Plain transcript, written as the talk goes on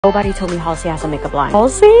Nobody told me Halsey has a makeup line.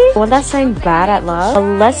 Halsey? One that's saying bad at love?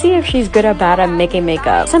 But let's see if she's good or bad at making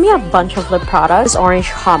makeup. Sent me a bunch of lip products. This orange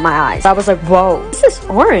caught my eyes. I was like, whoa, this is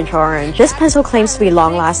orange. This pencil claims to be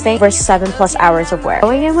long lasting for 7+ hours of wear.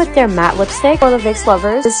 Going in with their matte lipstick for the Vicks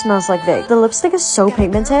lovers. This smells like Vicks. The lipstick is so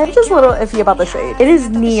pigmented. I'm just a little iffy about the shade. It is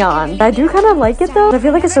neon. I do kind of like it though. I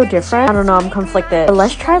feel like it's so different. I don't know, I'm conflicted. But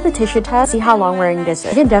let's try the tissue test. See how long wearing this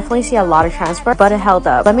is. You can definitely see a lot of transfer, but it held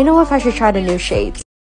up. Let me know if I should try the new shades.